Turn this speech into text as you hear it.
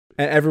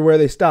And everywhere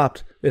they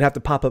stopped, they'd have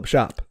to pop up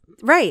shop.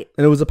 Right.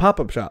 And it was a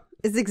pop up shop.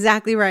 It's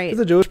exactly right. It's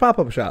a Jewish pop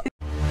up shop.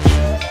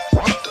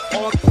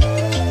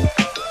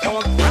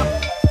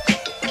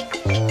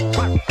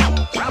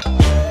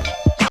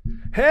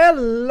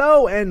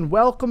 Hello and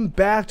welcome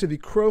back to the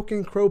Croak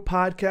and Crow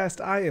podcast.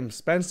 I am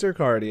Spencer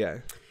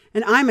Cartier.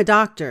 And I'm a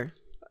doctor.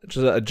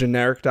 Just a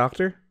generic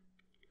doctor?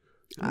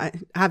 I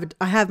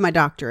have my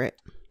doctorate.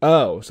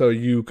 Oh, so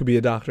you could be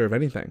a doctor of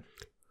anything.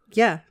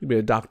 Yeah. You could be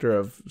a doctor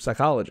of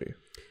psychology.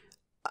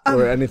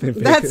 Or anything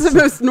fake. That's the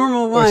most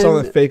normal one. Or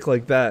something fake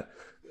like that.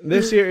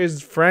 This year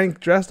is Frank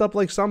dressed up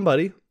like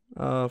somebody.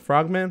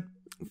 Frogman?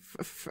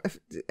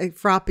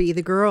 Froppy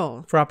the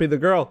girl. Froppy the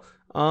girl.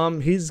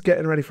 He's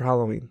getting ready for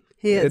Halloween.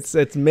 He is.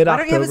 It's mid-October. Why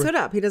don't you have his hood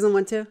up? He doesn't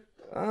want to?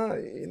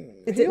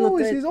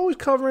 He's always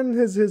covering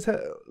his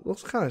head.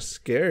 Looks kind of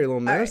scary, a little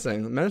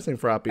menacing. Right. Menacing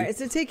Froppy. All right,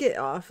 so take it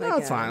off. No,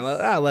 it's fine.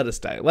 Let it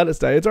stay. Let it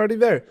stay. It's already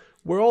there.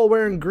 We're all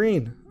wearing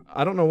green.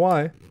 I don't know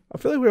why. I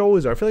feel like we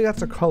always are. I feel like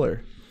that's our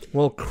color.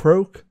 Well,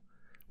 croak.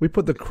 We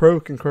put the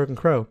croak and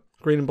crow.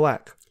 Green and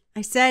black.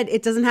 I said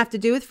it doesn't have to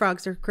do with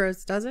frogs or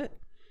crows, does it?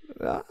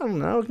 I don't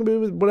know. It can be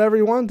whatever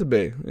you want it to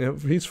be. You know,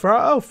 he's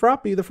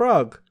Froppy the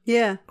frog.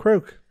 Yeah.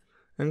 Croak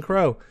and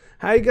crow.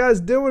 How you guys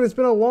doing? It's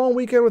been a long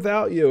weekend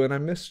without you, and I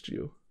missed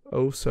you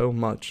oh so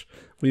much.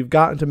 We've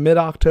gotten to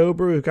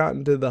mid-October. We've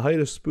gotten to the height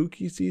of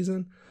spooky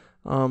season.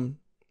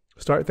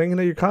 Start thinking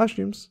of your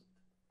costumes.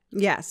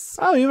 Yes.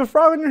 Oh, you have a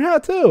frog in your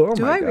hat too. Oh,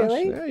 do my I gosh.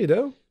 really? Yeah, you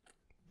do.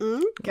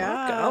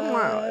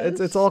 God.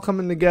 It's all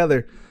coming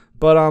together.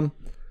 But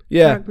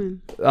yeah,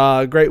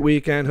 great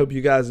weekend. Hope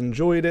you guys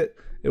enjoyed it.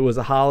 It was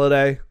a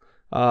holiday,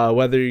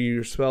 whether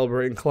you're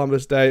celebrating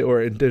Columbus Day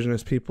or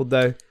Indigenous People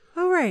Day.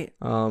 Oh, right.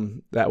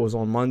 That was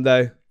on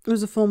Monday. It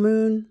was a full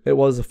moon. It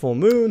was a full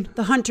moon.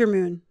 The hunter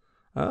moon.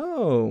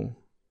 Oh,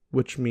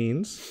 which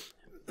means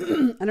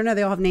I don't know.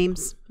 They all have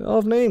names. They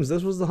all have names.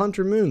 This was the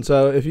hunter moon.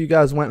 So if you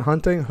guys went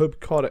hunting, I hope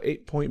you caught an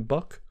 8-point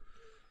buck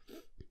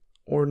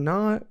or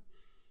not.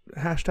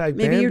 Hashtag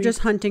maybe Bambi. you're just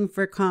hunting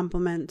for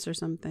compliments or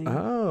something.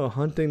 Oh,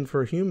 hunting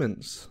for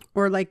humans.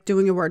 Or like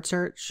doing a word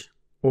search.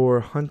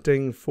 Or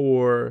hunting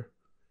for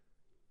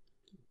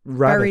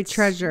rabbits. Buried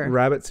treasure.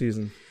 Rabbit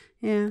season.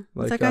 Yeah.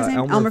 Like, What's that guy's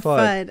name? Elmer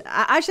Fudd.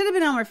 I should have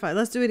been Elmer Fudd.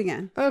 Let's do it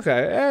again.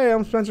 Okay. Hey,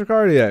 I'm Spencer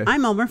Cartier.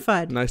 I'm Elmer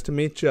Fudd. Nice to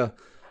meet you.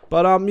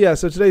 But yeah,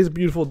 so today's a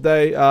beautiful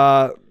day.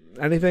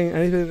 Anything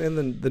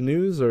in the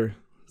news, or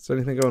is there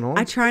anything going on?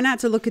 I try not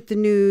to look at the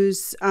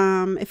news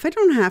if I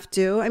don't have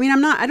to. I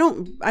mean, I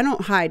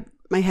don't hide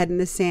my head in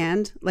the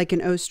sand like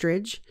an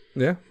ostrich.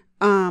 Yeah.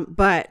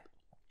 But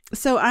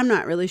so I'm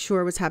not really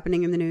sure what's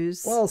happening in the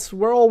news. Well,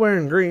 we're all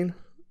wearing green.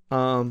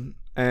 And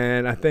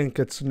I think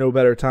it's no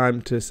better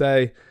time to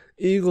say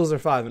Eagles are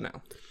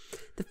 5-0.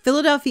 The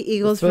Philadelphia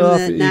Eagles from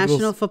the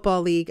National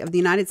Football League of the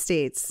United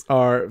States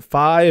are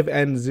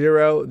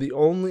 5-0, the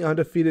only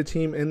undefeated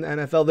team in the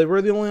NFL. They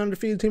were the only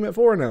undefeated team at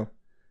 4-0.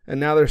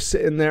 And now they're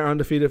sitting there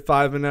undefeated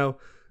 5-0.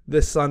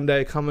 This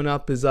Sunday coming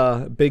up is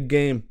a big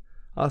game.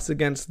 Us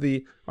against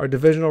our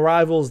divisional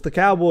rivals, the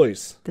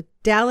Cowboys. The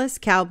Dallas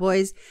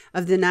Cowboys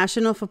of the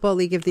National Football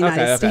League of the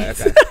United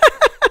States. Okay.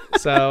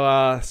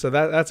 So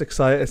that's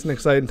exciting. It's an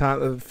exciting time.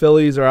 The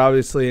Phillies are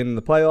obviously in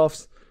the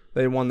playoffs.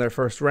 They won their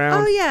first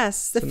round. Oh,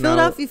 yes. The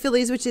Philadelphia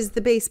Phillies, which is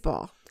the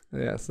baseball.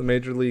 Yes, the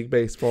Major League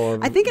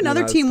Baseball. I think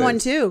another team won,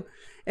 too.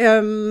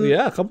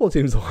 Yeah, a couple of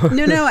teams won.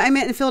 No, I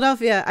meant in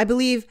Philadelphia. I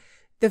believe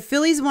the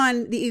Phillies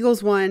won, the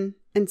Eagles won,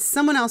 and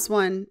someone else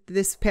won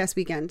this past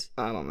weekend.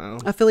 I don't know.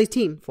 A Phillies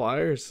team.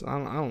 Flyers? I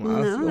don't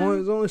know.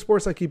 It's the only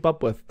sports I keep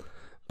up with.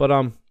 But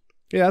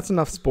yeah, that's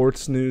enough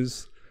sports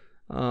news.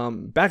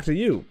 Back to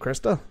you,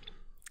 Krista.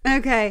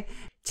 Okay.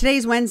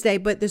 Today's Wednesday,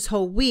 but this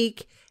whole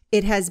week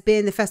it has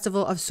been the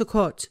festival of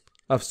Sukkot.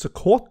 Of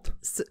Sukkot?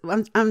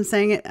 I'm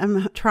saying it.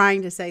 I'm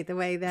trying to say it the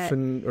way that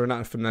or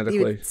not phonetically.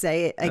 You would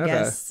say it, I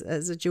guess,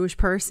 as a Jewish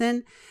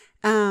person.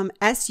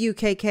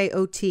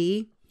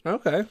 Sukkot.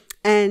 Okay.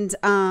 And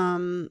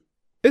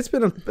it's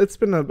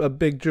been a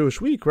big Jewish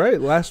week,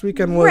 right? Last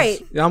weekend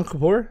was Yom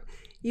Kippur.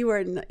 You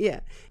were, yeah.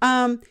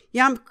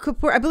 Yom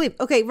Kippur, I believe.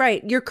 Okay,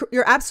 right.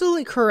 You're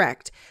absolutely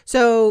correct.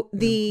 So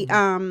the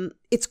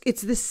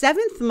it's the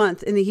 7th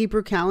month in the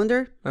Hebrew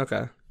calendar.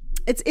 Okay.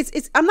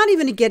 It's I'm not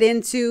even to get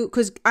into,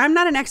 because I'm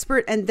not an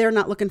expert and they're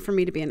not looking for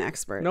me to be an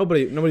expert.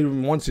 Nobody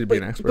wants you to be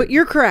an expert. But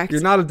you're correct.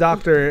 You're not a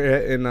doctor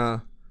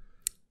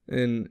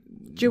in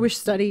Jewish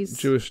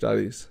studies.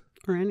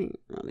 Or any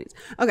of these.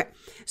 Okay.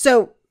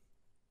 So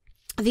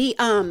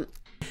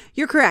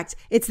you're correct.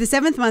 It's the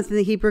 7th month in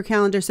the Hebrew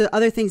calendar. So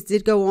other things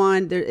did go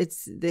on.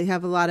 They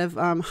have a lot of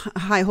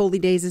high holy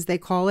days, as they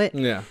call it.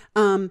 Yeah.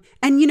 And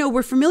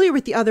we're familiar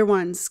with the other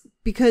ones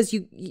because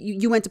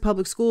you went to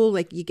public school.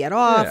 Like, you get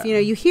off. Yeah.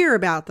 You hear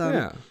about them.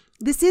 Yeah.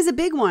 This is a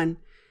big one,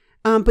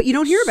 but you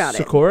don't hear about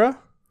it. Sukkot.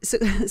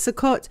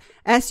 Sukkot.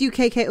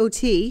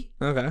 Sukkot.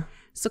 Okay.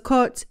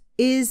 Sukkot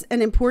is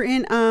an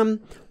important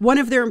one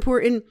of their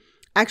important.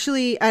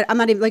 Actually, I'm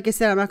not even, like I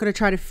said, I'm not going to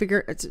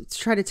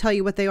try to tell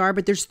you what they are,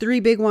 but there's 3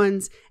 big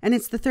ones, and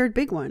it's the 3rd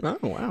big one. Oh,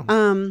 wow.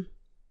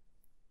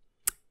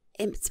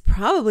 It's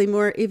probably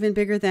even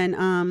bigger than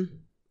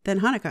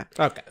Hanukkah.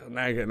 Okay,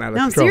 now you're getting out of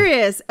No, I'm control.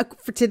 serious.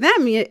 To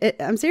them,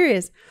 I'm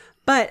serious.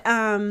 But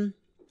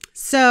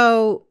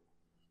so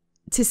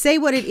to say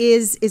what it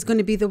is going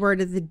to be the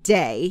word of the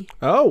day.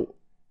 Oh,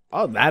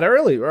 that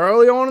early. We're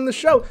early on in the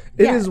show.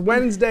 It Yeah. is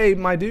Wednesday,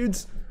 my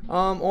dudes.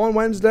 On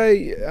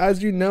Wednesday,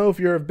 as you know, if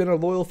you've been a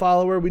loyal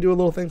follower, we do a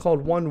little thing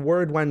called One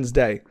Word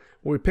Wednesday,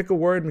 where we pick a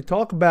word and we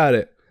talk about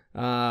it.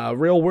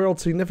 Real world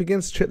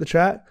significance, chit the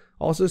chat.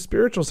 Also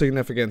spiritual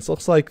significance.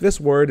 Looks like this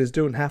word is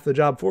doing half the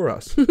job for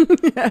us,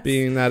 Yes.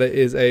 being that it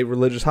is a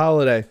religious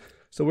holiday.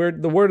 So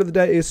the word of the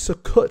day is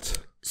Sukkot.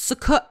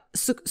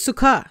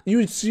 Sukkah.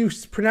 You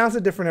pronounce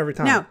it different every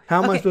time. No. How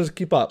am I Okay. supposed to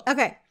keep up?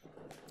 Okay.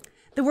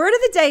 The word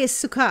of the day is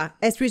Sukkah.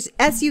 Sukkah.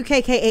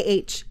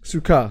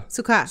 Sukkah.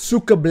 Sukkah.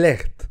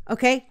 Sukkah.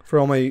 Okay. For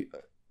all my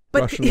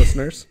But Russian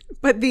listeners.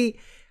 But the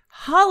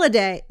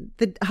holiday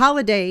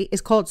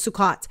is called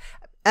Sukkot.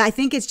 I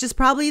think it's just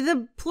probably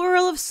the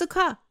plural of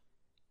Sukkah.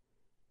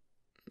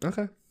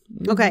 Okay.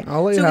 Okay.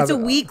 I'll let you So have it's a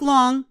it.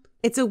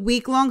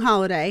 week long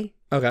holiday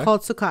Okay.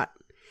 called Sukkot.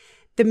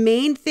 The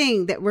main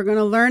thing that we're going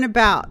to learn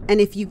about,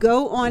 and if you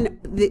go on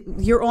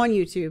you're on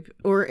YouTube,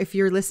 or if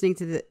you're listening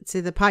to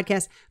the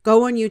podcast,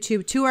 go on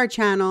YouTube to our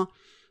channel.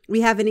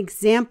 We have an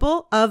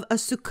example of a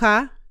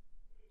sukkah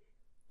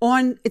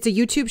it's a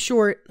YouTube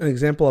short An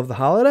example of the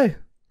holiday?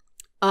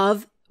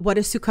 of what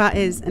a sukkah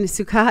is. And a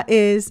sukkah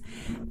is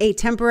a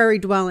temporary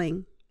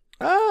dwelling.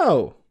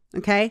 Oh.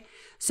 Okay.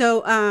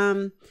 So,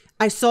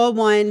 I saw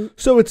one.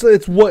 So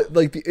it's what,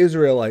 like, the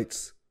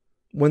Israelites,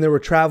 when they were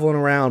traveling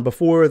around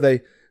before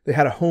they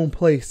had a home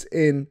place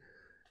in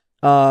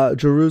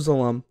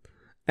Jerusalem,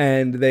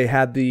 and they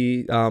had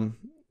the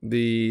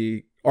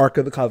Ark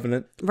of the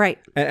Covenant, Right.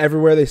 and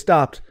everywhere they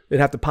stopped,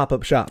 they'd have to pop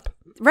up shop,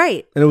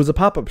 Right. and it was a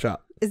pop up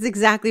shop. It's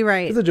exactly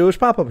right. It's a Jewish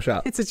pop up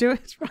shop. It's a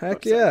Jewish.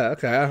 Heck yeah.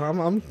 Okay,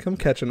 I'm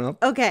catching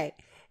up. Okay.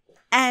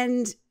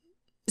 And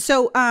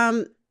so,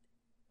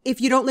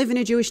 if you don't live in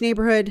a Jewish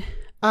neighborhood,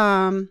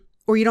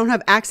 or you don't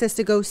have access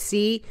to go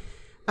see,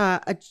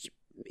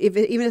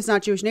 even if it's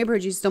not Jewish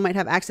neighborhood, you still might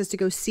have access to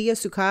go see a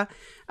sukkah.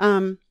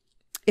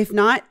 If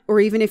not, or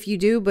even if you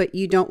do, but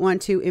you don't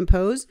want to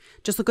impose,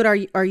 just look at our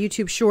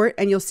YouTube short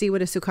and you'll see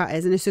what a sukkah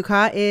is. And a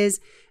sukkah is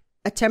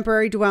a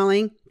temporary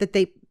dwelling that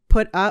they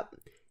put up,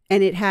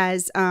 and it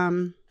has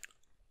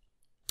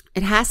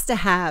to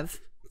have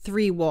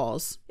 3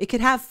 walls. It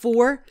could have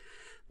 4,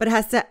 but it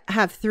has to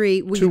have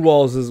 3. 2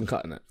 walls isn't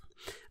cutting it.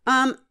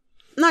 I'm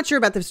not sure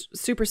about the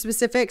super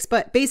specifics,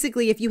 but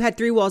basically, if you had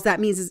 3 walls, that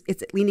means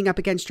it's leaning up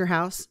against your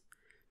house.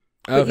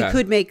 But Okay. you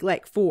could make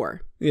like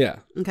 4. Yeah.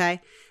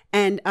 Okay.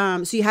 And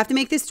so you have to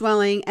make this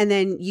dwelling, and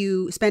then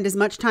you spend as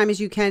much time as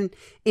you can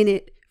in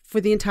it for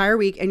the entire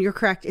week. And you're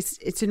correct.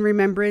 It's in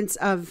remembrance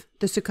of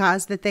the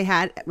sukkahs that they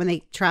had when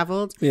they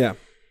traveled Yeah.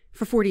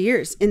 for 40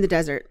 years in the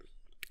desert.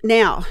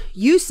 Now,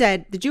 you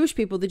said the Jewish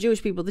people.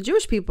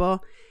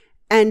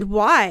 And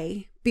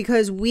why?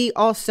 Because we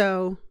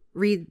also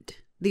read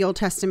the Old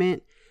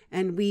Testament,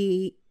 and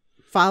we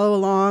follow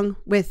along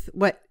with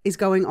what is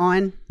going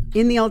on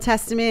in the Old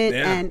Testament.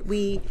 Yeah. And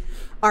we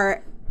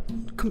are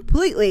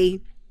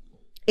completely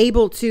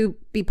able to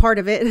be part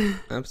of it.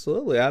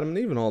 Absolutely. Adam and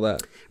Eve and all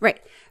that. Right.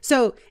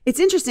 So it's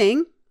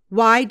interesting.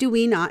 Why do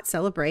we not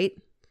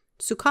celebrate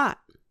Sukkot?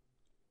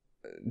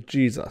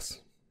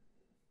 Jesus.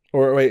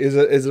 Or wait, is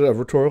it a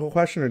rhetorical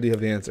question, or do you have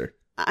the answer?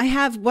 I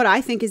have what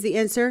I think is the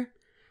answer.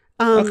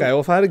 Okay, well,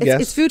 if I had to guess,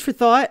 It's food for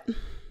thought.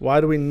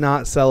 why do we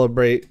not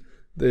celebrate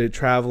the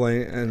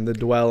traveling and the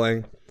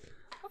dwelling?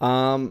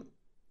 I'm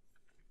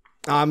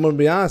gonna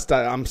be honest.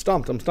 I'm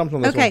stumped. I'm stumped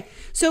on this one. Okay,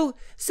 so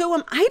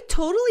I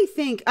totally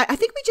think I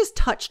think we just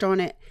touched on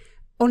it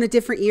on a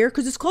different year,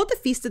 because it's called the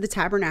Feast of the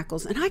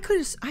Tabernacles, and I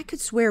could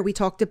swear we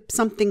talked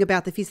something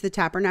about the Feast of the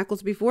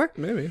Tabernacles before.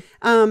 Maybe.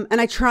 And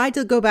I tried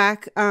to go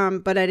back,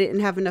 but I didn't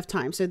have enough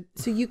time. So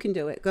you can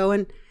do it. Go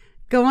on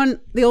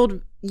the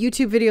old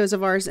YouTube videos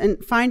of ours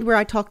and find where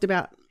I talked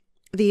about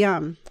the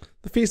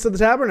Feast of the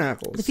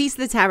Tabernacles. The Feast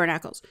of the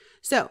Tabernacles.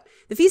 So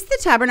the Feast of the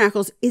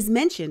Tabernacles is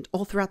mentioned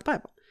all throughout the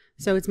Bible.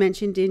 So it's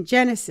mentioned in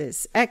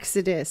Genesis,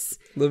 Exodus,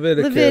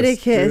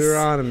 Leviticus,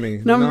 Deuteronomy,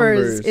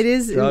 Numbers. It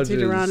is Judges, in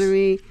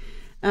Deuteronomy.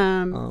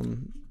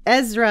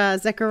 Ezra,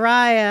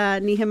 Zechariah,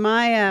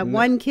 Nehemiah,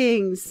 1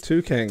 Kings,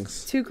 2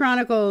 Kings, 2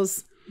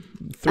 Chronicles,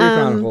 3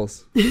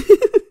 Chronicles.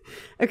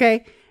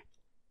 Okay,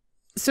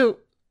 so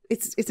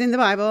it's in the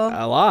Bible.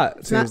 A lot,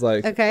 it seems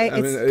like. Okay, I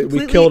it's mean, we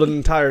completely- killed an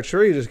entire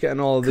tree just getting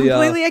all of the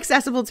Completely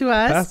accessible to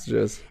us.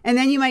 passages. And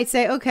then you might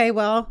say, okay,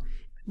 well,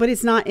 but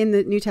it's not in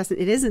the New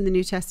Testament. It is in the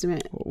New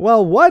Testament.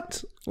 Well,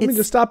 what? Let me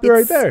just stop you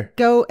right there.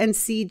 Go and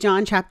see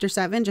John chapter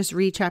 7. Just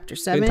read chapter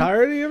 7.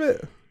 Entirety of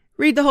it?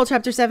 Read the whole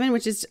chapter 7,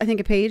 which is, I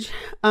think, a page.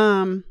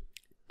 John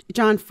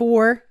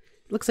 4.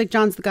 Looks like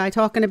John's the guy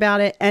talking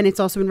about it. And it's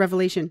also in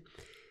Revelation.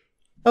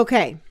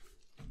 Okay.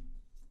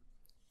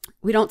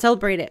 We don't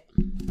celebrate it.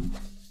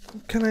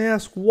 Can I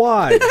ask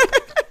why?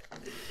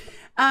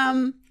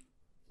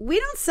 We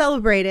don't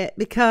celebrate it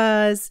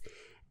because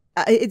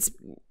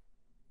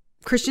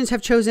Christians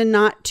have chosen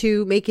not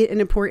to make it an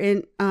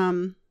important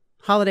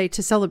holiday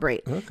to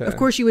celebrate. Okay. Of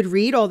course, you would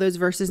read all those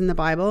verses in the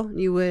Bible.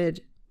 You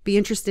would be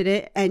interested in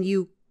it, and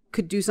you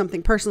could do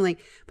something personally.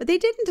 But they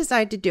didn't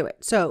decide to do it.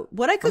 So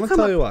what I could I'm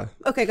gonna tell you why.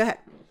 Okay, go ahead.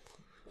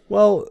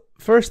 Well,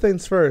 first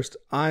things first,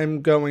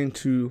 I'm going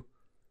to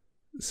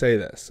say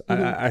this.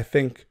 Mm-hmm. I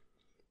think,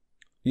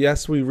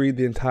 yes, we read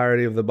the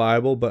entirety of the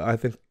Bible, but I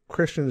think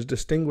Christians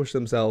distinguish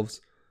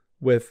themselves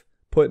with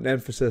putting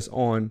emphasis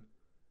on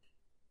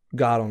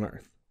God on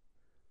earth.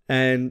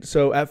 And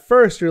so at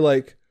first you're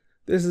like,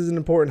 this is an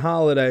important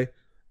holiday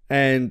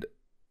and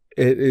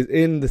it is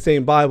in the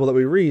same Bible that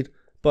we read.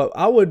 But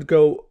I would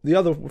go the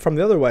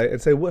other way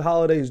and say, what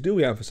holidays do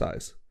we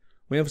emphasize?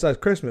 We emphasize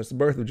Christmas, the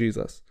birth of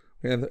Jesus.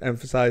 We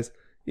emphasize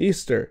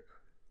Easter,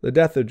 the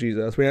death of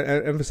Jesus. We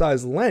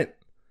emphasize Lent,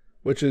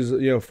 which is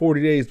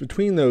 40 days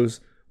between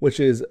those, which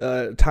is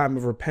a time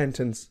of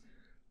repentance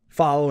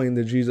following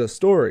the Jesus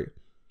story.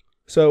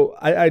 So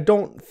I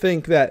don't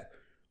think that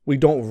we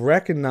don't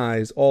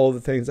recognize all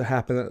the things that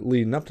happen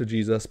leading up to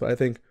Jesus, but I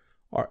think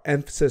our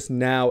emphasis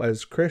now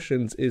as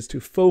Christians is to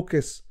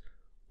focus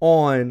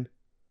on,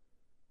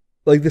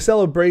 like, the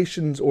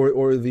celebrations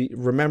or the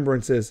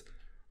remembrances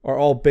are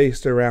all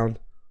based around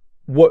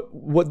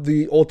what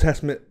the Old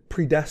Testament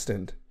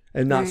predestined,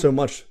 and not so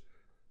much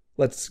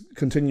let's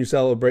continue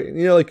celebrating.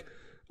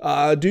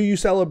 Do you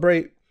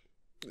celebrate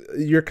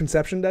your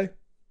conception day?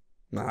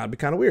 Nah, it'd be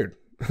kind of weird.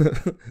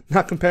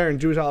 Not comparing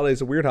Jewish holidays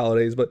to weird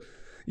holidays, but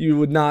you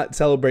would not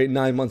celebrate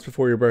 9 months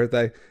before your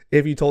birthday.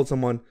 If you told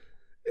someone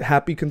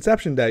happy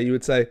conception day, you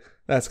would say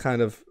that's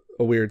kind of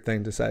a weird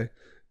thing to say.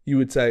 You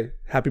would say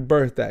happy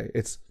birthday.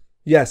 It's,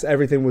 yes,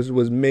 everything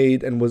was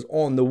made and was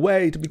on the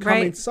way to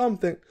becoming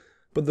something,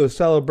 but the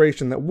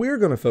celebration that we're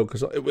going to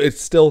focus on,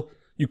 it's still,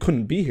 you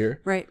couldn't be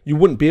here. Right. You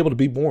wouldn't be able to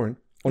be born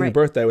on your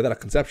birthday without a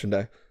conception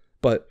day.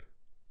 But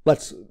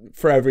let's,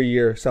 for every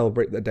year,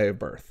 celebrate the day of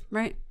birth.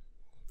 Right.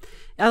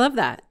 I love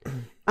that.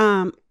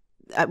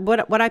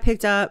 What I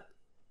picked up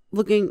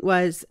looking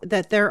was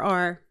that there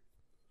are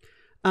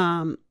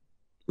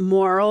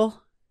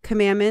moral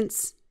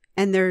commandments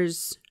and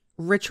there's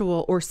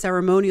ritual or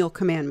ceremonial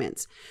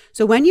commandments.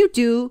 So when you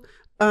do,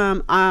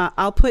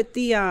 I'll put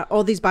the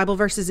all these Bible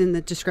verses in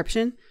the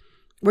description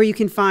where you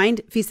can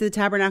find Feast of the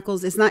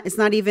Tabernacles. It's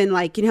not even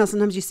like, how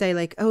sometimes you say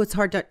like, oh, it's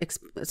hard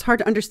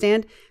to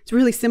understand. It's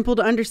really simple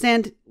to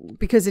understand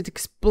because it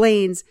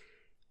explains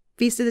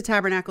Feast of the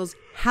Tabernacles,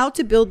 how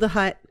to build the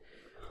hut,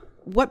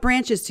 what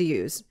branches to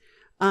use,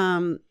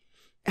 how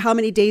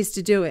many days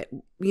to do it,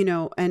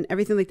 and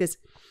everything like this.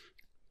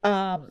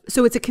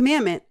 So it's a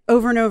commandment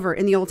over and over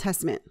in the Old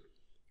Testament.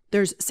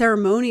 There's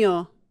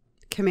ceremonial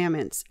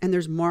commandments and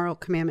there's moral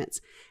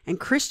commandments. And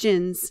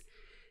Christians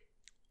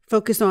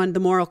focus on the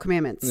moral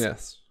commandments.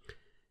 Yes.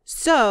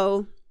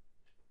 So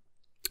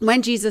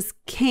when Jesus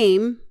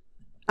came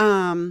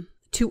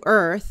to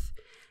earth,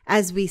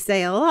 as we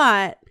say a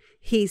lot,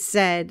 he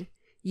said,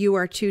 you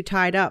are too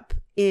tied up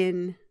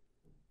in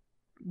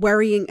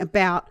worrying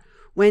about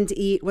when to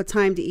eat, what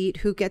time to eat,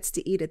 who gets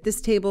to eat at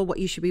this table, what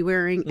you should be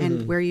wearing,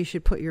 and where you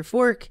should put your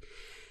fork.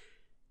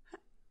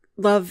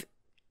 Love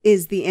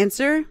is the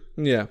answer.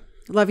 Yeah.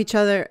 Love each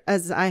other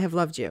as I have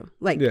loved you.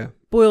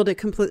 Boiled it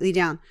completely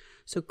down.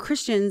 So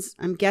Christians,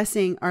 I'm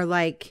guessing, are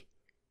like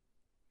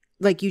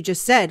you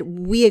just said,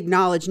 we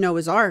acknowledge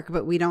Noah's Ark,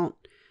 but we don't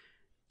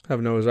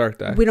have Noah's Ark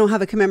Day. We don't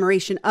have a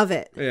commemoration of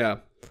it. Yeah.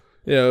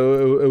 Yeah,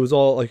 it was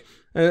all like,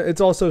 and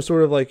it's also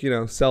sort of like,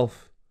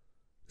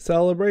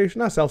 self-celebration,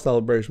 not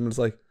self-celebration, but it's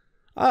like,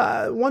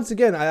 once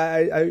again,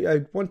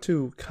 I want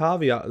to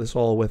caveat this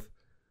all with,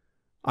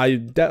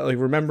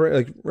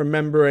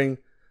 remembering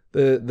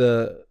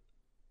the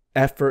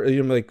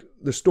effort, like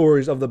the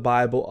stories of the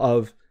Bible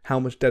of how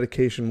much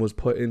dedication was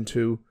put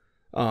into,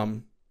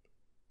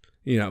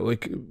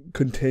 like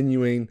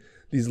continuing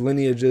these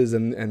lineages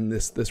and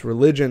this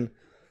religion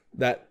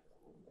that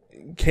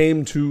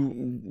came to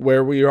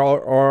where we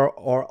are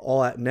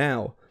all at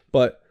now.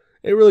 But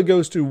it really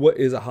goes to what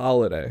is a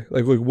holiday,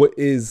 like what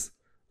is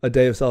a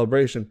day of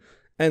celebration.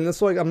 And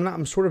that's like,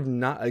 I'm sort of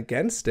not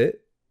against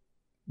it,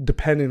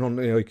 depending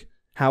on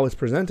how it's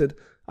presented.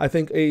 I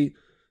think a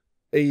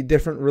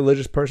different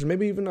religious person,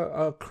 maybe even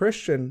a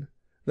Christian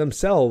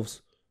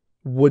themselves,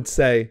 would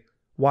say,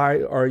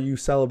 why are you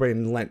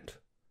celebrating Lent?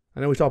 I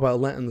know we talk about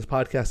Lent in this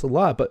podcast a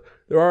lot, but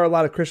there are a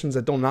lot of Christians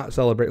that do not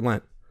celebrate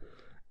Lent.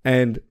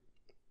 And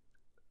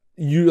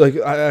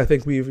I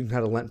think we even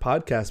had a Lent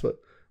podcast, but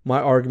my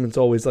argument's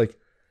always like,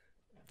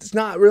 it's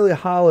not really a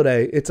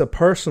holiday. It's a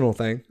personal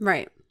thing.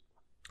 Right.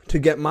 To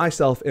get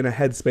myself in a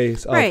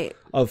headspace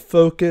of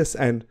focus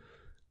and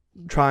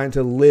trying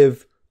to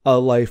live a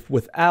life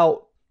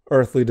without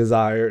earthly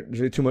desire,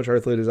 too much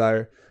earthly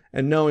desire,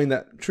 and knowing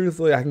that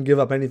truthfully I can give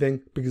up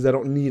anything because I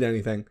don't need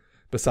anything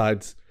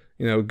besides,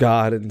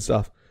 God and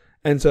stuff.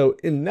 And so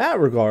in that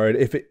regard,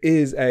 if it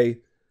is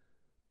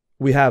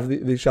we have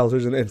these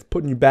shelters and it's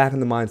putting you back in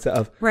the mindset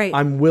of,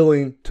 I'm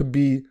willing to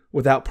be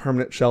without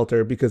permanent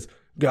shelter because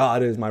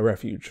God is my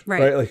refuge.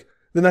 Right. Like,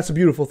 then that's a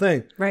beautiful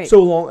thing. Right.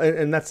 So long.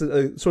 And that's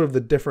sort of the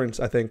difference,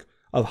 I think,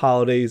 of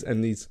holidays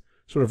and these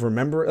sort of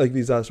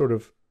these sort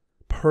of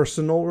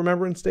personal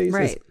Remembrance Days.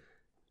 Right.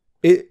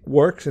 It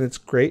works and it's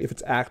great if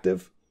it's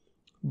active,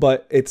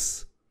 but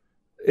it's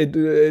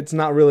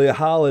not really a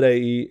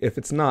holiday if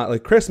it's not.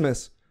 Like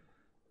Christmas,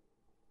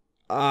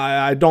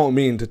 I don't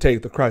mean to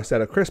take the Christ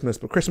out of Christmas,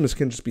 but Christmas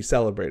can just be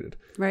celebrated.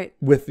 Right.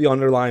 With the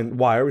underlying,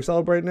 why are we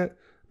celebrating it?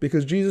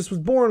 Because Jesus was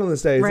born on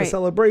this day. It's a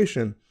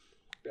celebration.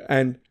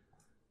 And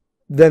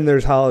then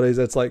there's holidays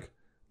that's like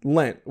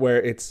Lent,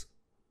 where it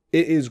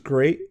is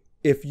great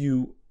if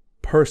you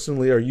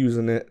personally are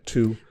using it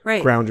to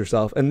ground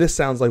yourself. And this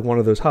sounds like one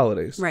of those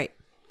holidays. Right.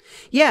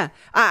 Yeah.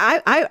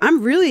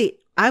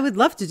 I would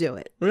love to do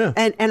it. Yeah.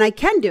 And I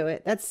can do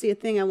it. That's the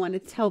thing I want to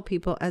tell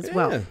people as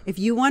well. If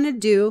you want to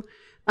do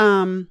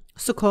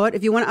Sukkot,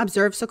 if you want to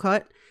observe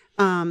Sukkot,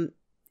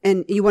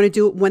 and you want to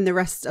do it when the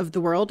rest of the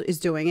world is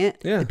doing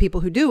it, the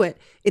people who do it,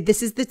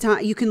 this is the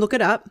time. You can look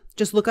it up.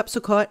 Just look up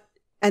Sukkot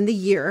and the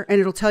year, and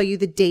it'll tell you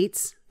the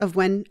dates of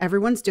when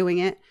everyone's doing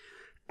it.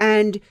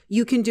 And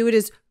you can do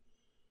it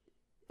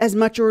as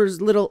much or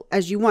as little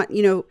as you want.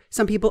 You know,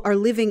 some people are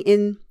living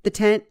in the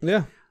tent,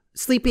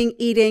 sleeping,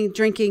 eating,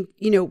 drinking,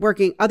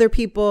 working. Other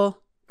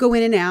people go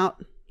in and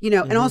out,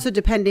 and also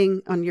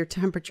depending on your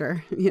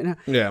temperature,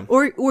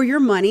 or your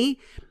money.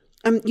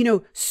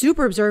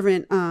 Super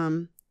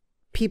observant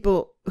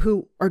people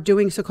who are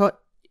doing Sukkot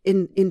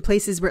in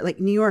places where, like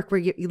New York, where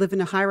you live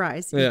in a high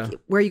rise, where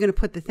are you going to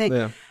put the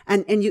thing?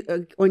 And you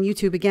on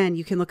YouTube, again,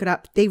 you can look it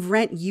up. They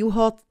rent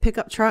U-Haul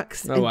pickup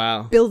trucks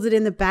and build it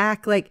in the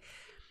back. Like,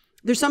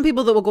 there's some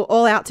people that will go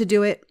all out to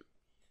do it.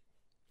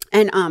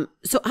 And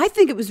so I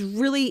think it was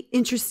really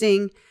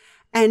interesting.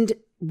 And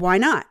why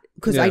not?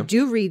 Because I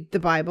do read the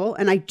Bible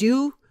and I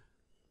do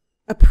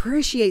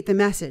appreciate the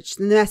message.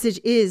 And the message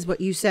is what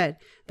you said,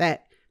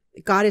 that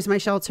God is my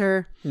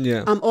shelter.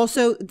 Yeah.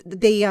 Also,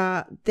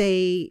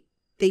 they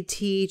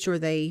teach, or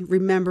they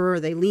remember, or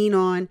they lean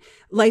on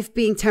life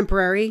being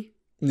temporary.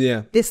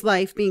 Yeah. This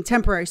life being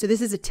temporary. So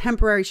this is a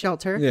temporary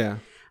shelter. Yeah.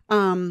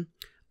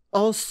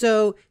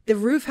 Also,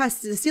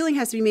 the ceiling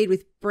has to be made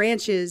with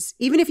branches.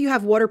 Even if you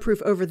have waterproof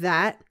over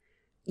that,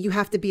 you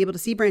have to be able to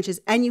see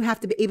branches, and you have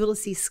to be able to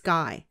see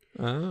sky.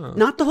 Oh.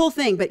 Not the whole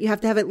thing, but you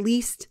have to have at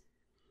least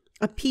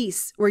a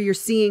piece where you're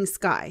seeing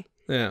sky.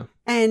 Yeah.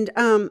 And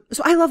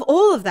so I love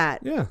all of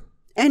that. Yeah.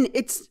 And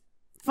it's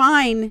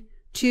fine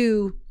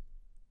to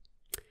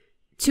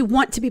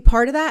want to be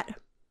part of that,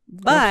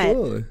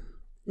 but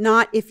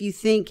not if you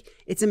think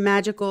it's a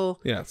magical.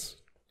 Yes.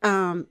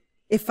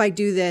 If I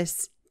do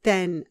this,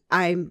 then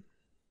I'm.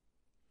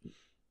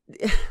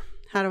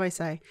 How do I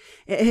say?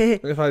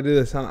 If I do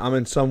this, I'm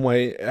in some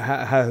way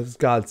has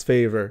God's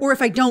favor. Or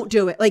if I don't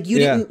do it, like you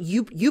didn't,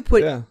 you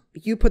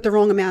put the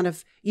wrong amount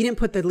of, you didn't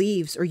put the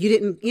leaves, or you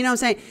didn't, you know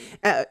what I'm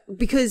saying?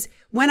 Because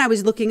when I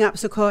was looking up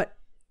Sukkot,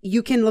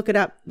 you can look it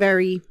up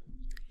very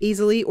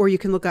easily, or you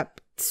can look up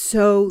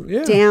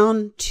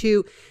down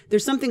to,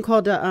 there's something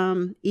called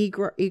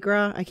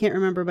egra. I can't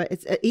remember, but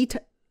it's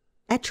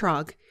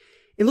etrog.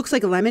 It looks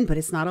like a lemon, but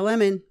it's not a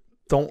lemon.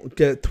 Don't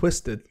get it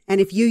twisted.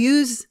 And if you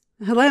use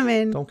a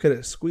lemon, don't get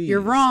it squeezed.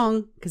 You're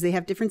wrong, because they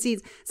have different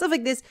seeds. Stuff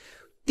like this.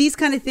 These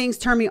kind of things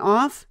turn me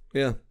off.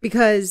 Yeah.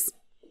 Because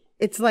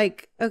it's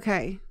like,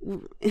 okay,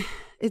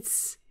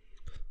 it's.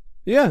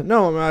 Yeah,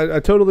 no, I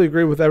totally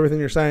agree with everything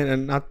you're saying,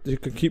 and not you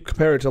could keep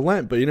compare it to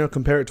Lent, but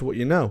compare it to what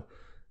you know.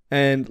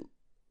 And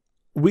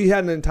we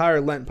had an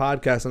entire Lent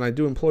podcast, and I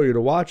do implore you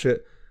to watch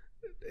it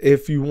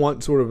if you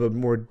want sort of a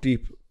more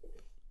deep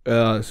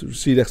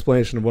seed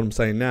explanation of what I'm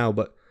saying now.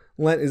 But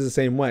Lent is the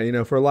same way.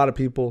 For a lot of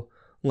people,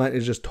 Lent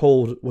is just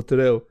told what to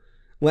do.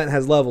 Lent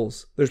has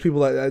levels. There's people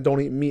that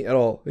don't eat meat at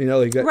all.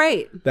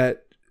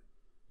 That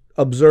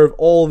observe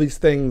all these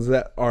things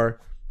that are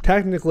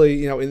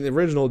technically, in the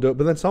original do it.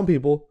 But then some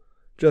people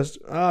just,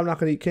 I'm not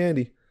going to eat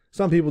candy.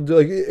 Some people do.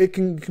 Like it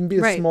can be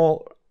as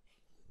small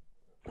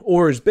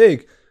or as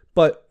big.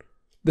 But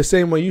the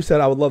same way you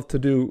said, I would love to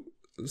do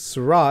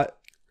Surat.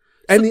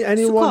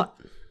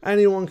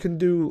 Anyone can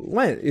do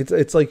Lent.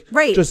 It's like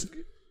just,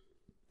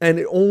 and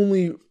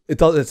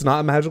it's not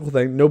a magical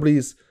thing.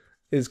 Nobody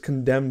is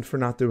condemned for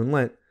not doing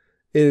Lent.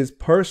 It is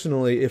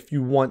personally, if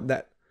you want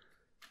that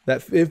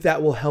if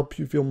that will help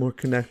you feel more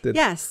connected.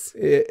 Yes.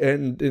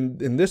 And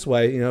in this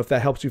way, if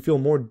that helps you feel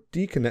more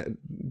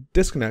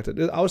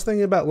disconnected. I was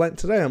thinking about Lent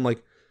today. I'm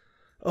like,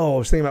 I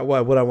was thinking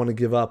about what I want to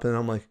give up. And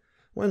I'm like,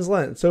 when's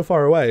Lent? It's so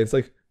far away. It's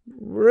like,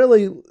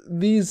 really,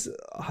 these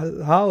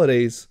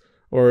holidays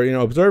or,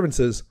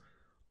 observances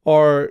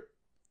are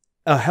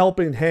a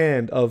helping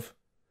hand of,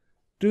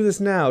 do this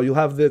now. You'll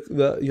have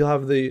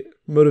the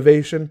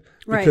motivation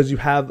because you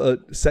have a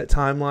set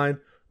timeline,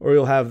 or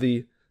you'll have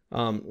the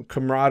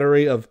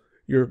camaraderie of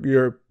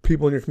your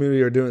people in your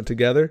community are doing it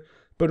together.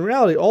 But in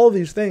reality, all of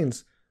these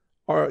things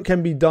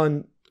can be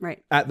done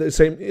at the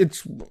same.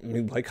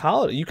 Like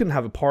holiday. You can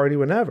have a party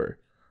whenever.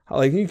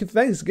 Like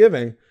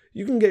Thanksgiving,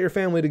 you can get your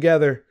family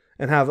together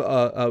and have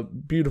a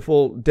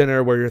beautiful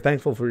dinner where you're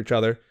thankful for each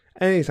other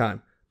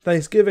anytime.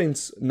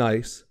 Thanksgiving's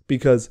nice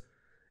because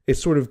it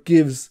sort of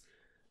gives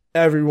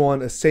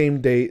everyone a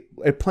same date.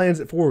 It plans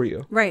it for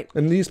you. Right.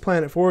 And these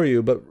plan it for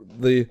you, but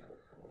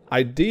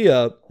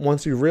idea,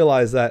 once you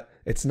realize that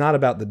it's not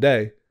about the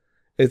day,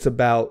 it's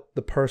about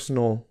the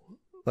personal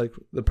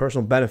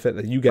benefit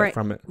that you get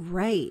from it.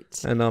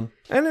 Right. And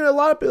then a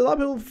lot of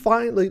people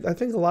find, like, I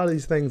think a lot of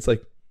these things,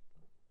 like,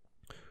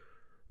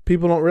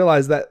 people don't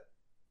realize that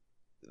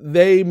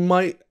they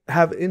might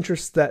have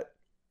interests that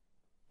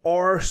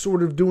are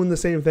sort of doing the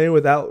same thing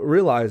without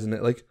realizing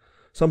it. Like,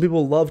 some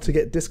people love to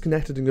get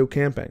disconnected and go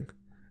camping.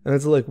 And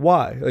it's like,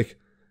 why? Like,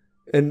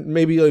 and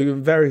maybe like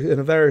in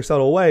a very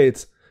subtle way,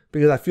 it's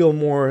because I feel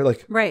more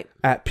like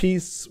at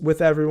peace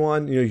with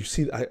everyone. You know, you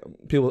see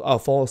people, I'll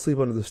fall asleep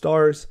under the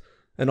stars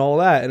and all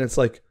that. And it's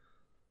like,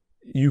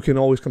 you can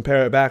always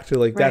compare it back to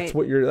like, that's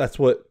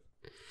what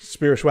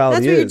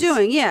spirituality is. That's what you're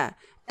doing. Yeah.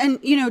 And,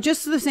 you know,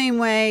 just the same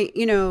way,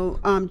 you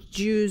know,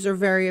 Jews are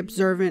very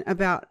observant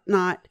about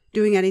not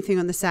doing anything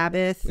on the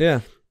Sabbath.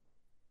 Yeah.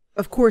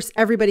 Of course,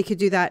 everybody could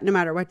do that no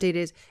matter what date it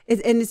is.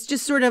 And it's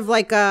just sort of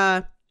like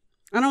I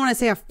don't want to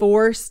say a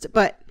forced,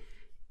 but,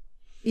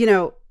 you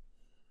know,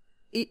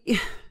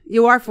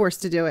 you are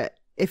forced to do it.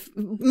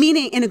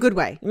 Meaning in a good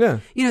way. Yeah.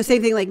 You know,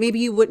 same thing, like maybe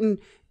you wouldn't,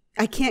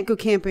 I can't go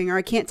camping or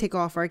I can't take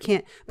off or I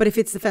can't, but if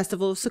it's the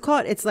festival of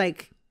Sukkot, it's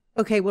like,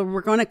 okay, well,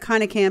 we're going to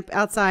kind of camp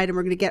outside and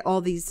we're going to get all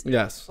these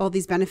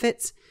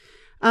benefits.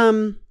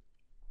 The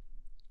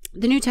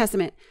New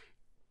Testament,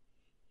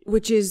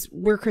 which is,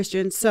 we're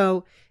Christians.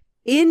 So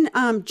in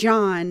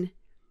John,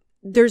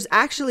 there's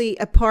actually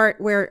a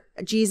part where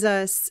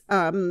Jesus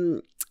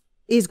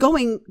is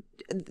going,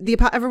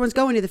 everyone's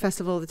going to the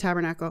Festival of the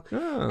Tabernacle.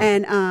 Oh.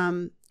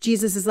 And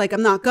Jesus is like,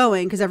 I'm not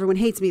going because everyone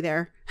hates me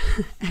there.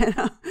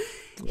 And,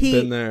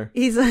 been there.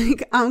 He's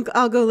like,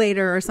 I'll go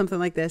later or something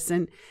like this.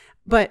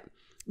 But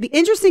the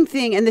interesting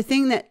thing and the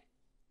thing that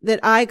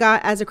I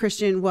got as a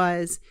Christian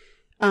was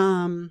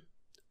in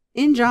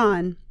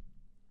John,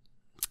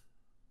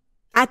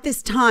 at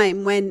this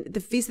time when the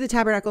Feast of the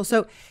Tabernacle,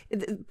 so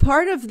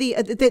part of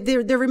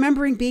they're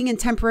remembering being in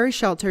temporary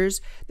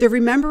shelters. They're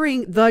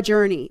remembering the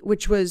journey,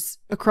 which was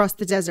across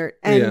the desert.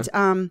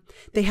 And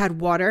they had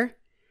water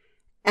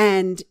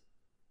and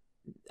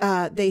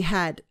they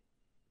had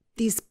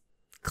these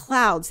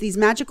clouds, these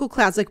magical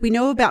clouds, like we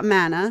know about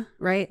manna,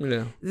 right?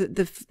 Yeah.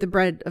 The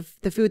bread of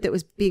the food that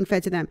was being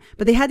fed to them.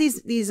 But they had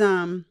these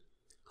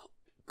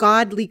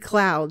godly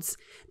clouds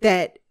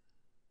that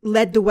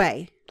led the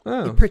way.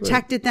 Oh, it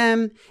protected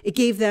them. It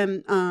gave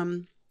them,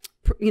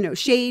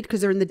 shade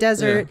because they're in the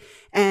desert,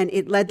 and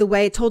it led the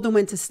way. It told them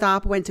when to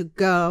stop, when to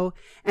go.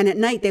 And at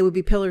night they would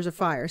be pillars of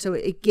fire. So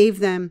it gave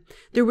them,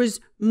 there was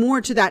more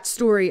to that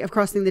story of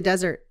crossing the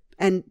desert,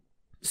 and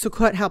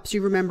Sukkot helps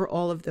you remember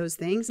all of those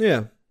things.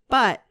 Yeah.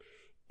 But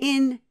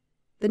in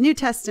the New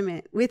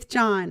Testament with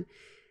John,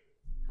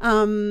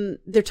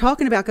 they're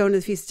talking about going to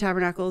the Feast of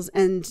Tabernacles,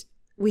 and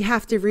we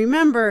have to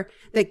remember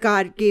that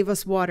God gave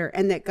us water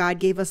and that God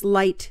gave us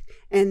light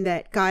and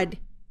that God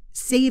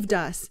saved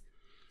us.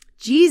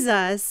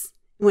 Jesus,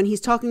 when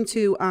he's talking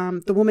to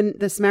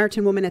the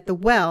Samaritan woman at the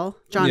well,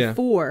 John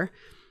 4,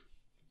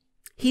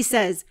 he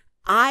says,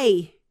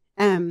 I'm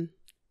the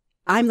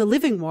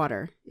living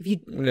water.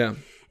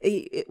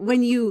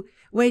 When you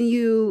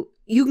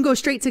can go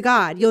straight to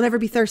God, you'll never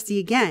be thirsty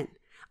again.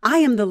 I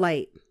am the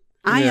light.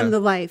 I am the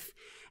life.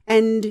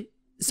 And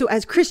so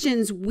as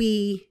Christians,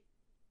 we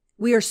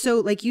are so,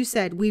 like you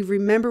said, we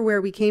remember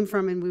where we came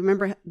from and we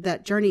remember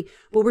that journey,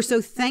 but we're so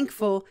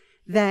thankful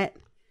that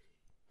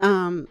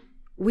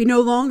we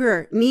no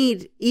longer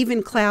need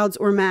even clouds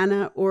or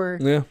manna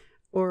because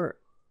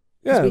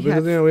we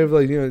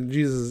have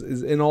Jesus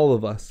is in all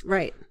of us.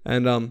 Right.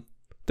 And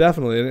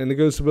definitely, and it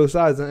goes to both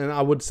sides. And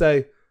I would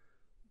say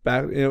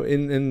back,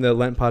 in the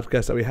Lent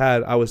podcast that we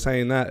had, I was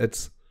saying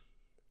that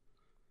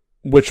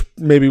which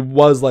maybe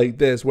was like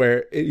this,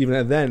 where it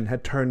even then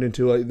had turned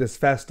into like this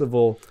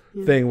festival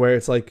thing where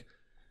it's like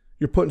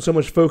you're putting so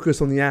much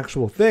focus on the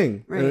actual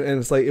thing, and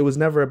it's like it was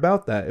never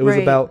about that. It was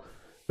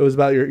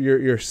about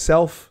your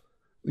self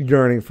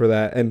yearning for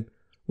that. And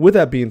with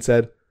that being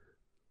said,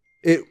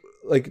 it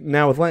like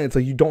now with Lent, it's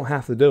like you don't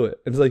have to do it.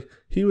 It's like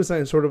he was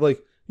saying, sort of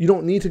like you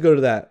don't need to go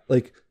to that.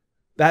 Like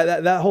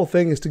that whole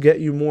thing is to get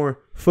you more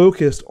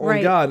focused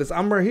on God. It's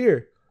I'm right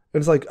here,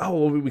 and it's like, oh,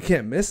 well, we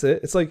can't miss it.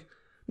 It's like,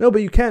 no,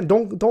 but you can.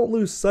 Don't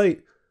lose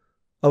sight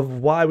of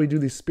why we do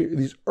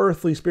these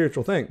earthly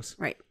spiritual things.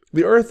 Right.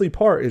 The earthly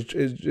part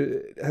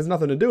has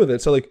nothing to do with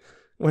it. So like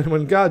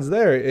when God's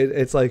there,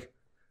 it's like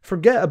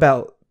forget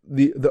about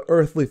the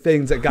earthly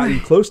things that got you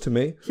close to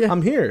me. Yeah.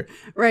 I'm here.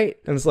 Right.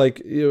 And it's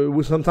like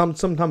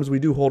sometimes we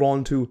do hold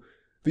on to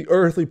the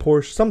earthly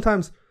portion.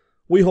 Sometimes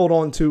we hold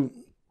on to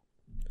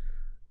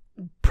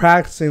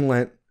practicing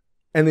Lent,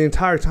 and the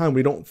entire time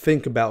we don't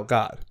think about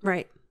God.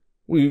 Right.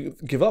 We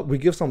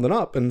give something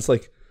up, and it's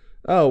like,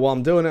 oh, well,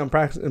 I'm doing it, I'm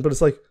practicing, but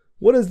it's like,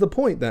 what is the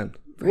point then?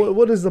 Right.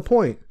 What is the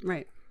point?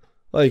 Right.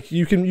 Like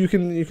you can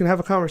have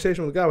a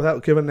conversation with God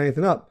without giving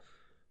anything up.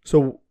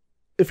 So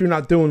if you're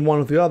not doing one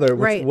or the other,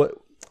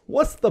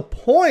 what's the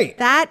point?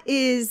 That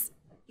is,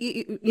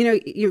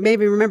 you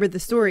maybe remember the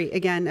story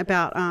again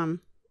about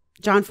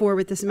John 4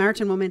 with the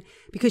Samaritan woman,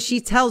 because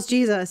she tells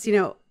Jesus,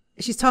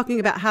 she's talking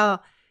about how,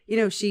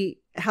 she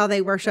how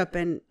they worship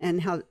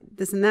and how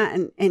this and that.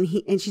 And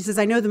she says,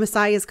 I know the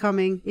Messiah is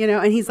coming,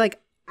 and he's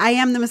like, I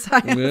am the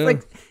Messiah. Yeah.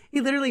 Like, he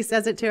literally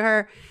says it to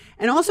her.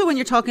 And also when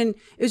you're talking,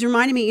 it was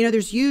reminding me,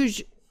 there's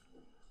huge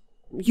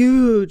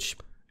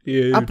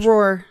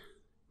uproar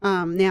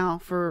now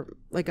for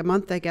like a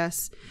month, I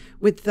guess,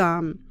 with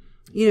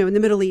in the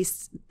Middle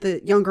East,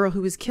 the young girl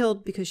who was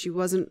killed because she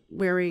wasn't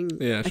wearing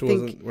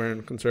wasn't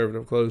wearing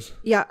conservative clothes.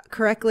 Yeah,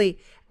 correctly.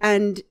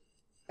 And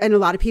a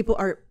lot of people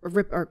are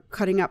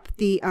cutting up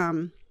the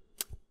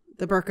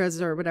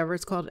burqas or whatever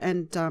it's called,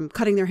 and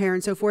cutting their hair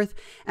and so forth,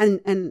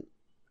 and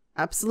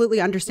absolutely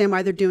understand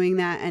why they're doing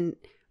that.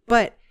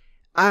 But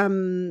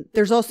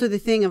there's also the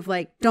thing of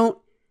like, don't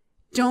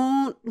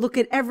look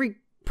at every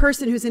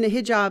person who's in a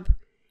hijab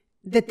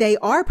that they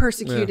are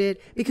persecuted,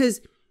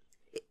 because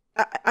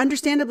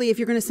understandably, if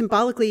you're going to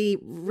symbolically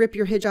rip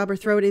your hijab or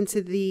throw it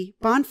into the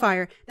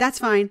bonfire, that's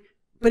fine.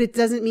 But it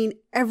doesn't mean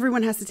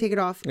everyone has to take it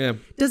off. Yeah.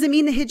 Doesn't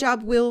mean the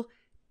hijab will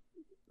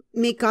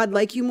make God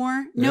like you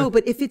more. No,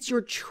 but if it's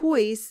your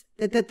choice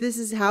that this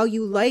is how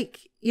you like,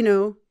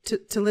 to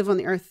live on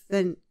the earth,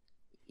 then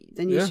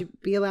you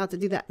should be allowed to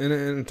do that. In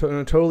a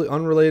totally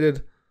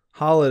unrelated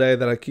holiday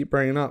that I keep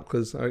bringing up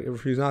because I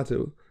refuse not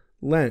to,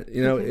 Lent.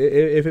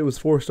 If it was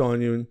forced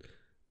on you, and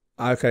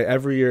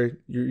every year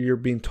you're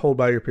being told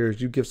by your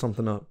peers you give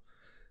something up,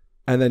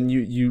 and then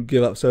you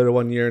give up soda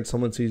one year and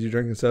someone sees you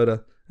drinking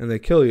soda and they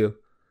kill you,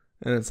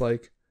 and it's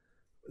like,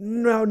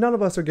 no, none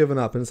of us are giving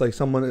up, and it's like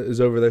someone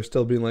is over there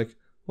still being like,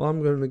 well,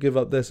 I'm going to give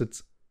up this.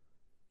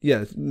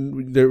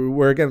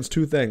 We're against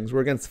two things.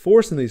 We're against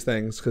forcing these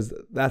things because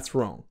that's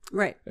wrong.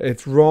 Right.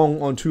 It's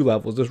wrong on two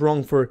levels. It's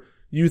wrong for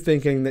you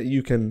thinking that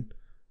you can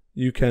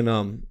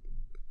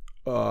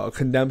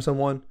condemn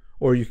someone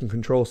or you can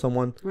control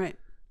someone. Right.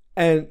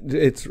 And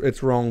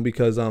it's wrong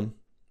because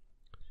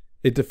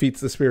it defeats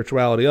the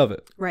spirituality of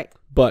it. Right.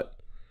 But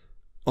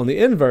on the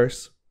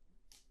inverse,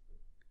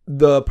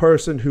 the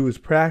person who is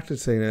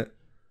practicing it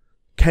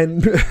can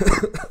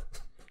the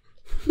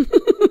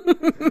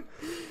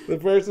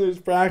person who's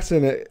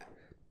practicing it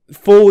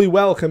fully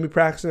well can be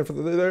practicing it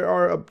there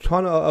are a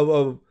ton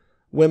of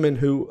women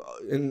who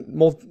in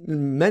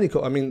many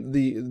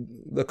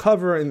the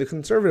covering, the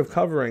conservative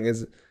covering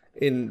is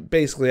in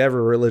basically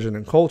every religion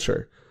and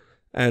culture,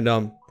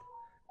 and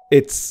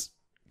it's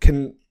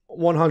can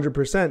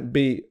 100%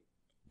 be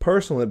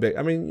personally big.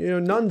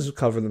 Nuns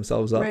cover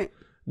themselves up. Right.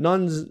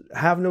 Nuns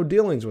have no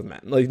dealings with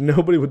men. Like,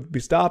 nobody would be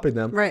stopping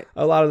them. Right.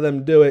 A lot of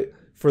them do it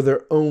for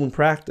their own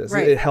practice.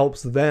 Right. It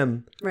helps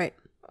them. Right.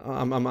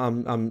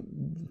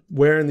 I'm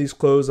wearing these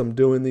clothes. I'm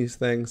doing these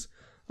things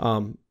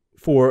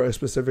for a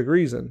specific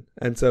reason.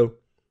 And so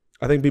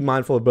I think be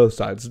mindful of both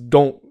sides.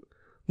 Don't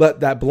let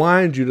that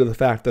blind you to the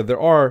fact that there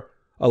are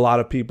a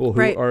lot of people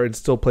who are in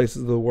still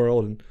places of the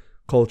world and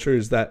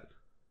cultures that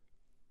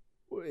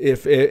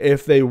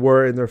if they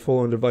were in their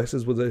full-on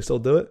devices, would they still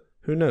do it?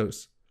 Who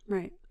knows?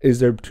 Right. Is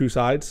there two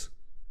sides?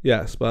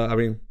 Yes, but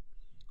and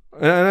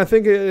I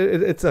think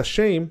it's a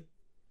shame.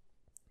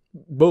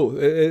 Both.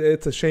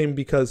 It's a shame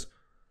because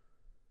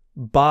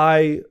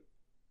by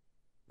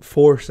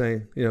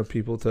forcing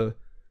people to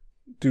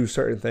do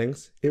certain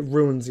things, it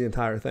ruins the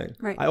entire thing.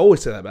 Right. I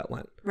always say that about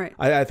Lent. Right.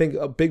 I think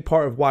a big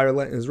part of why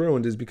Lent is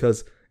ruined is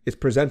because it's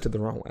presented the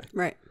wrong way.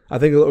 Right. I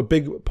think a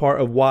big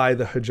part of why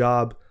the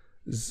hijab's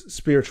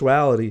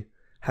spirituality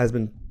has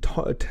been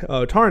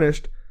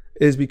tarnished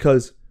is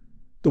because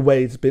the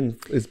way it's been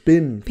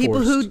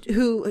people forced.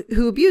 who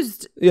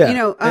abused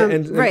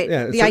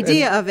the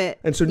idea of it,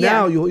 and so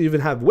now you'll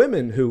even have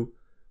women who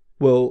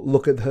will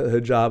look at the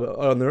hijab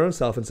on their own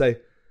self and say,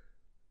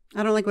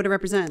 I don't like what it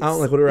represents. I don't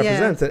like what it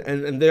represents,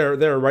 and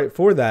they're right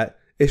for that.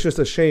 It's just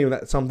a shame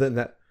that something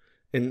that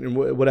in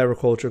whatever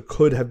culture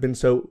could have been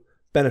so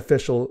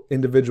beneficial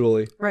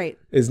individually,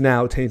 is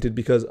now tainted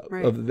because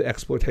of the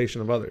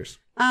exploitation of others.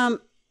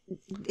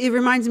 It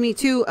reminds me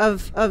too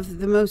of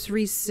the most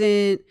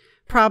recent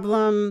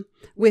problem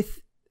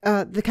with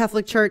the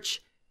Catholic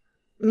Church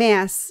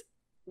Mass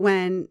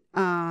when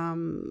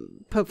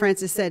Pope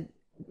Francis said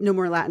no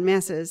more Latin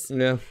masses.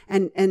 Yeah.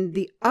 And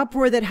the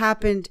uproar that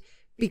happened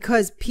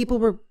because people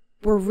were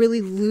really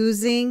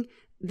losing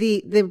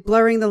the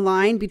blurring the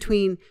line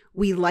between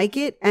we like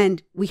it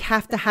and we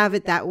have to have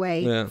it that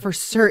way for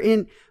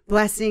certain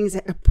blessings.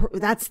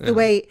 That's the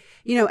way,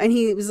 and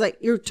he was like,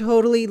 you're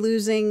totally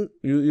losing.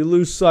 You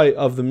lose sight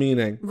of the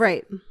meaning.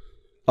 Right.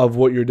 Of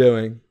what you're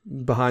doing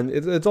behind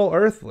it's all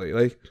earthly.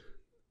 Like,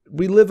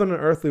 we live in an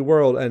earthly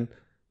world and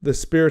the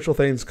spiritual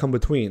things come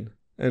between.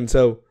 And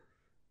so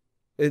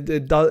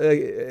it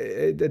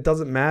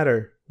doesn't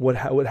matter what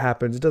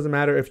happens. It doesn't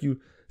matter if you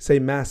say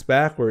mass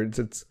backwards.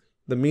 It's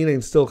the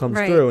meaning still comes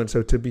through. And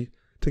so to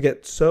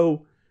get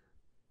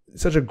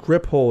such a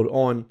grip hold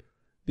on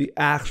the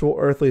actual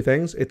earthly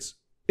things, it's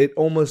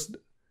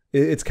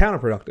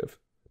counterproductive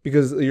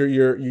because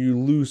you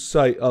lose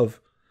sight of,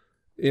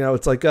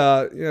 it's like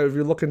if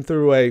you're looking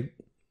through a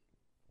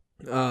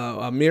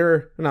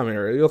mirror, not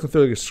mirror, you're looking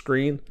through like a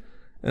screen,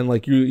 and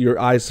like your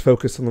eyes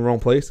focus on the wrong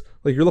place.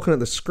 Like, you're looking at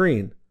the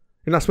screen,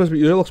 You're not supposed to be.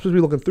 You're supposed to be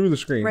looking through the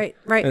screen. Right.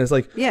 And it's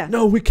like, yeah.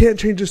 No, we can't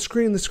change the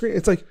screen. The screen.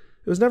 It's like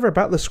it was never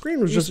about the screen.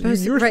 It was just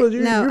you were supposed.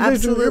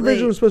 Your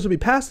vision was supposed to be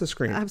past the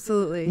screen.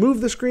 Absolutely.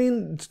 Move the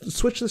screen.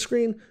 Switch the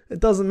screen. It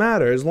doesn't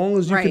matter as long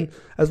as you can.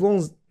 As long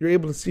as you're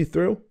able to see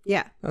through.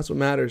 Yeah. That's what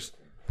matters.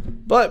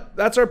 But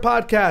that's our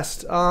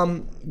podcast.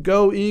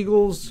 Go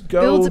Eagles.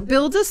 Go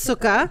build a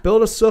sukkah.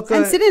 Build a sukkah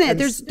and sit in it.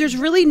 There's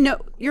really no.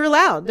 You're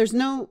allowed. There's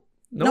no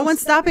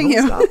one's stopping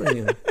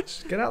you.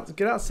 Just get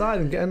outside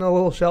and get in a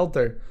little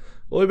shelter.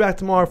 We'll be back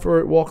tomorrow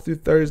for Walk Through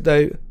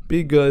Thursday.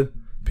 Be good.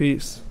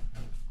 Peace.